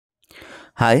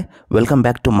Hi, welcome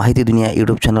back to Mahiti Dunia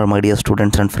YouTube channel, my dear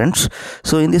students and friends.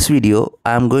 So in this video,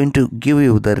 I am going to give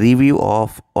you the review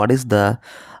of what is the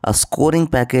scoring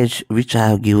package which I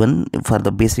have given for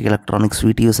the basic electronics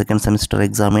VTU second semester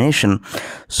examination.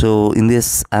 So in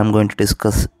this, I am going to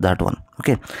discuss that one.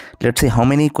 Okay, let's see how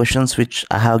many questions which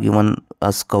I have given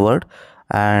us covered,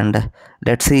 and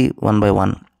let's see one by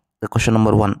one. The question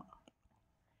number one.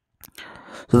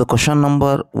 So the question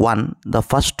number one, the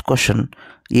first question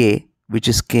A, which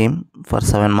is came for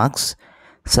 7 marks,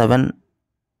 1A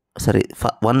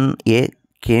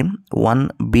came,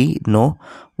 1B no,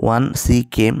 1C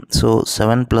came. So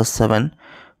 7 plus 7,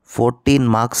 14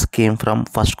 marks came from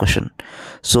first question.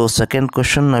 So second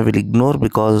question I will ignore,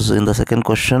 because in the second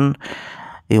question,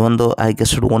 even though I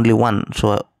guessed only one,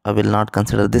 so I will not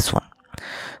consider this one.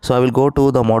 So I will go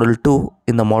to the module 2.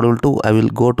 In the module 2, I will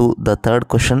go to the third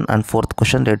question and fourth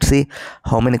question. Let's see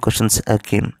how many questions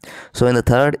came. So in the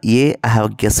third A, I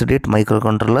have guessed it,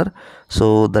 microcontroller.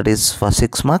 So that is for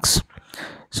 6 marks.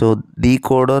 So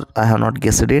decoder, I have not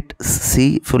guessed it.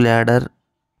 C, full adder.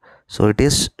 So it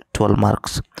is 12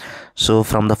 marks. So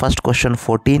from the first question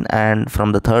 14, and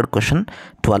from the third question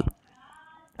 12.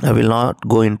 I will not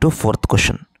go into fourth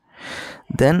question.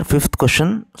 Then fifth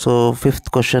question. So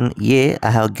fifth question A,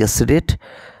 I have guessed it,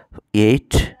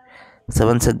 8.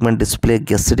 7 segment display,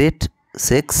 guessed it,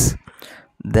 6.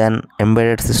 Then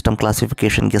embedded system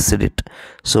classification, guessed it.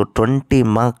 So 20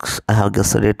 marks I have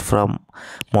guessed it from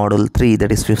module 3,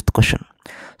 that is fifth question.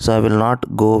 So I will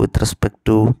not go with respect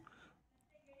to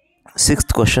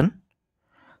sixth question.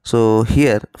 So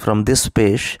here from this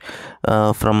page,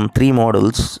 from 3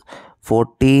 modules,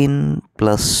 14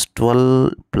 plus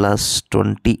 12 plus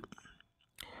 20,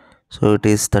 so it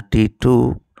is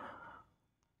 32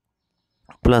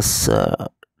 plus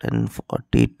 10,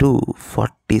 42,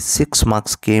 46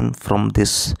 marks came from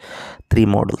this 3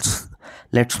 models.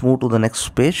 Let's move to the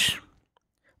next page,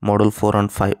 model 4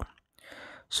 and 5.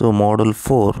 So model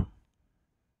 4,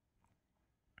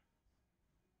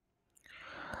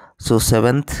 so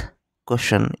 7th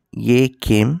question A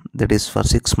came, that is for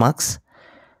 6 marks.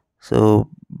 So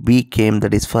B came,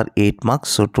 that is for 8 marks.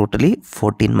 So totally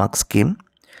 14 marks came.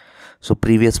 So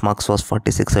previous marks was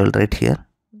 46. I will write here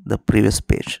the previous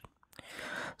page.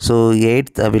 So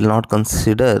 8th I will not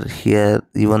consider here,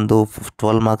 even though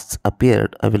 12 marks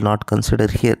appeared, I will not consider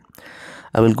here.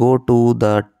 I will go to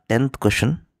the 10th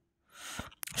question.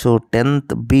 So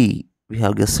 10th B, we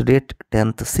have guessed it.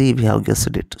 10th C, we have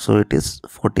guessed it. So it is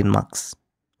 14 marks.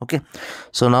 Okay.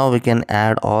 So now we can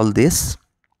add all this.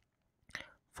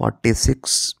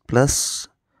 46 plus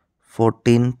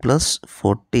 14 plus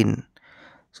 14.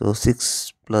 So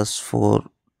 6 plus 4,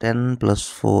 10 plus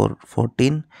 4,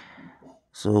 14.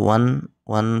 So 1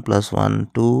 plus 1,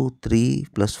 2, 3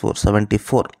 plus 4,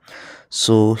 74.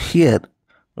 So here,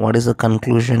 what is the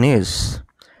conclusion is,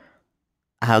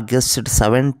 I have guessed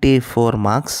 74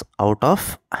 marks out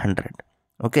of 100.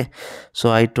 Okay.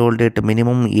 So I told it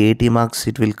minimum 80 marks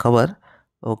it will cover.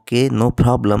 Okay, no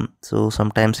problem. So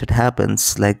sometimes it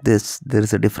happens like this. There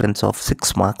is a difference of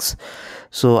 6 marks.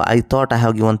 So I thought I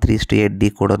have given 3:8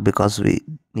 decoder, because we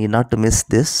need not to miss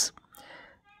this.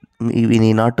 We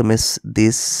need not to miss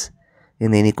this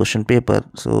in any question paper.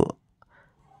 So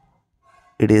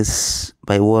it is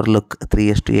by overlook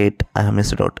 3:8 I have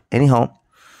missed out. Anyhow,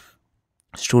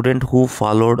 student who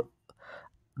followed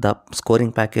the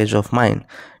scoring package of mine,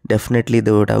 definitely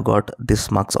they would have got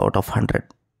this marks out of 100.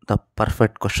 The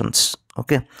perfect questions.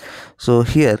 Okay, so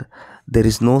here there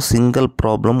is no single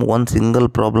problem. One single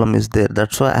problem is there.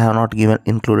 That's why I have not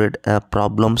included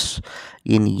problems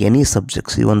in any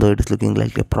subjects, even though it is looking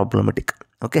like a problematic.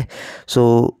 Okay,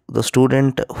 so the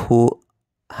student who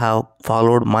have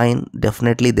followed mine,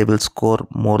 definitely they will score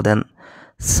more than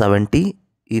 70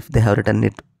 if they have written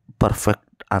it perfect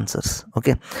answers.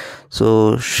 Okay,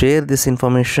 so share this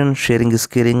information. Sharing is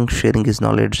caring, sharing is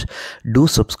knowledge. Do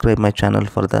subscribe my channel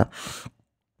for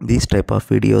these type of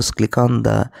videos. Click on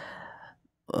the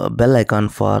bell icon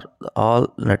for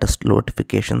all latest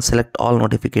notifications. Select all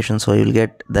notifications, so you will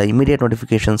get the immediate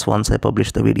notifications once I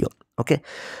publish the video. Okay,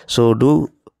 so do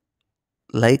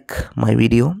like my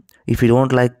video. If you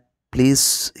don't like,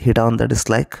 please hit on the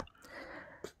dislike.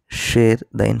 Share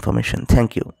the information.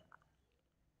 Thank you.